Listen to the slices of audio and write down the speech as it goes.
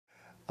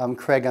I'm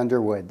Craig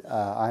Underwood.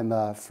 I'm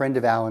a friend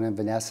of Alan and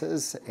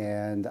Vanessa's,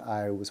 and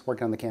I was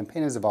working on the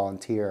campaign as a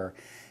volunteer.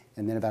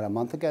 And then about a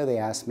month ago, they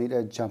asked me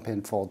to jump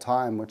in full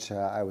time, which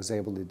I was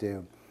able to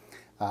do.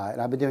 And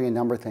I've been doing a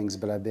number of things,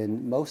 but I've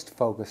been most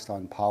focused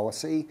on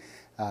policy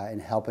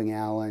and helping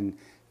Alan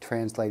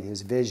translate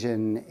his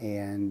vision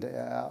and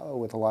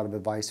with a lot of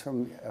advice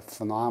from a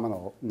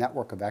phenomenal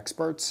network of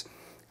experts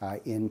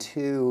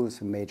into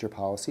some major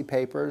policy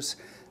papers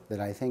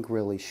that I think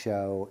really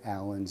show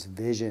Alan's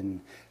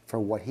vision for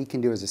what he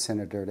can do as a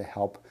senator to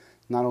help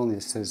not only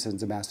the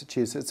citizens of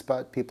Massachusetts,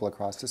 but people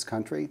across this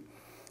country.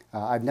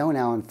 I've known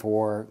Alan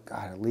for,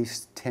 at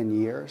least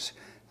 10 years.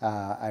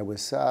 I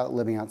was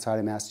living outside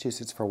of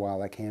Massachusetts for a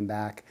while. I came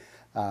back.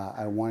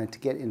 I wanted to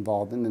get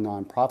involved in the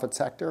nonprofit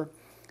sector,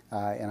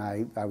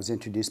 and I was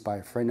introduced by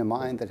a friend of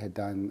mine that had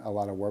done a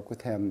lot of work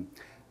with him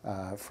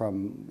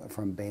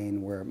from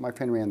Bain, where my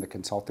friend ran the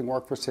consulting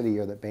work for City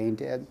Year that Bain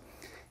did.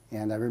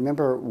 And I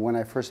remember when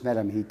I first met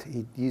him,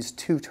 he used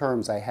two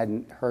terms I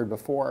hadn't heard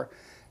before,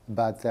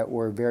 but that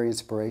were very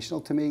inspirational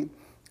to me.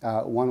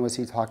 One was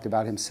he talked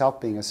about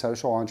himself being a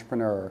social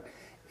entrepreneur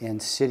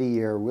and City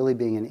Year really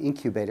being an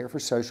incubator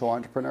for social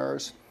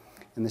entrepreneurs.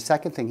 And the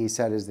second thing he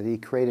said is that he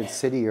created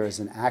City Year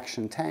as an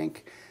action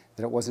tank,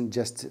 that it wasn't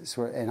just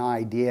sort of an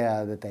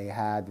idea that they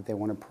had that they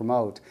want to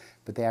promote,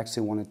 but they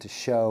actually wanted to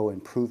show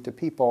and prove to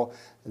people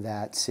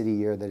that City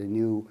Year, that a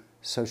new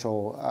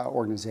social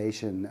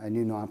organization, a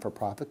new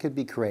non-for-profit could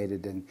be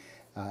created and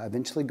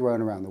eventually grown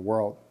around the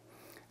world.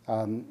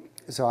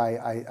 So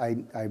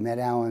I met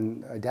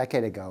Alan a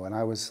decade ago, and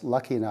I was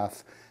lucky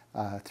enough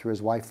through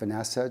his wife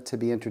Vanessa to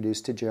be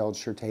introduced to Gerald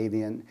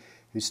Chertavian,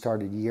 who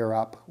started Year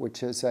Up,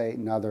 which is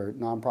another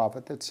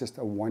nonprofit that's just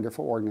a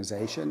wonderful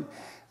organization.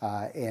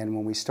 And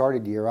when we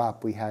started Year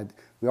Up, we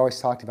always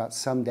talked about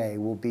someday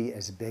we'll be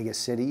as big as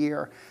City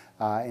Year.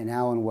 And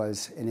Alan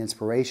was an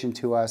inspiration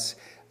to us.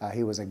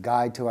 He was a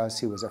guide to us.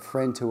 He was a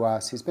friend to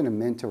us. He's been a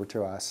mentor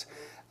to us.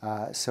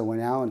 So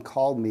when Alan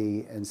called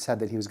me and said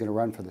that he was going to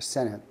run for the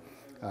Senate,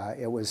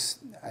 it was,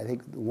 I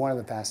think, one of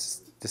the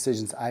best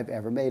decisions I've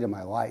ever made in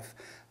my life.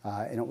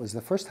 And it was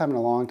the first time in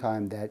a long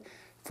time that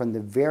from the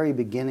very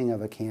beginning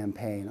of a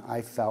campaign,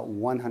 I felt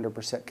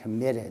 100%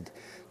 committed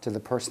to the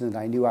person that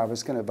I knew I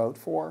was going to vote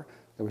for.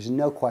 There was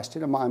no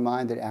question in my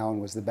mind that Alan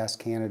was the best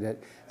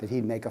candidate, that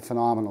he'd make a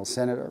phenomenal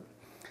senator.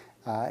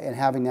 And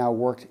having now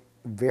worked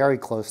very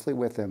closely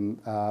with him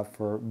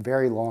for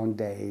very long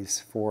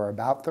days, for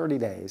about 30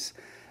 days,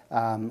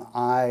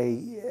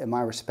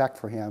 my respect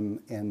for him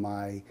and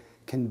my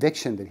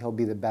conviction that he'll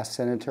be the best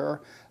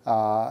senator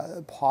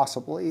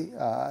possibly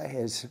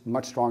is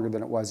much stronger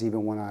than it was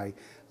even when I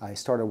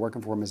started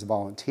working for him as a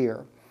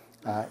volunteer.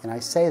 And I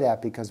say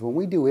that because when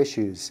we do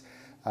issues,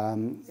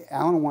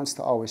 Alan wants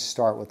to always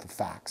start with the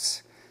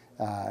facts.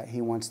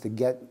 He wants to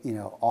get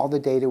all the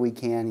data we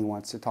can. He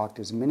wants to talk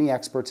to as many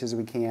experts as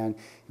we can.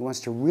 He wants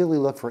to really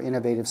look for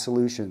innovative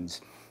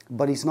solutions.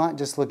 But he's not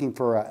just looking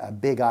for a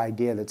big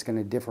idea that's going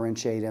to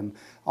differentiate him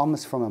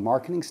almost from a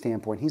marketing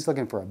standpoint. He's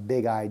looking for a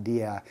big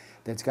idea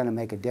that's going to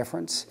make a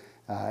difference.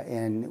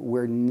 And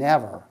we're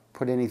never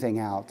put anything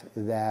out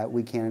that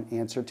we can't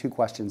answer. Two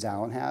questions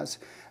Alan has.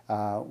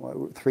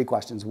 Three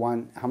questions.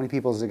 One, how many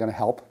people is it going to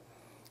help?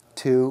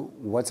 Two,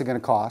 what's it going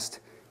to cost?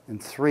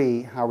 And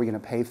three, how are we going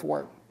to pay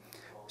for it?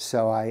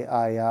 So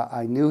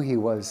I knew he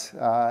was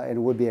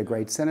and would be a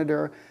great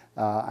senator.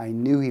 I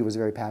knew he was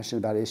very passionate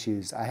about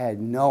issues. I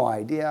had no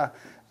idea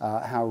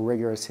how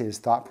rigorous his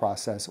thought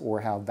process or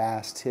how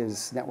vast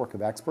his network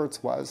of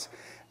experts was,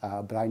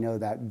 but I know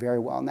that very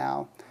well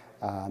now.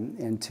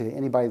 And to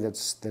anybody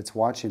that's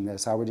watching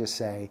this, I would just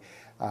say,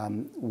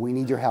 we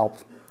need your help.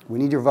 We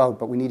need your vote,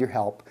 but we need your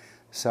help.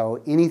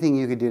 So anything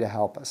you could do to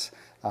help us,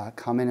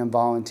 come in and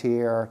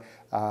volunteer,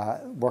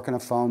 work in a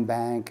phone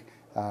bank,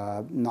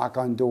 knock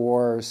on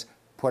doors,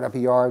 put up a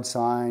yard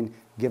sign,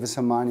 give us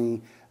some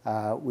money.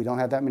 We don't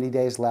have that many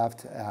days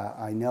left.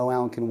 I know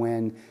Alan can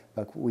win,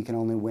 but we can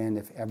only win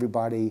if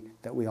everybody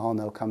that we all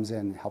know comes in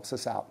and helps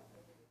us out.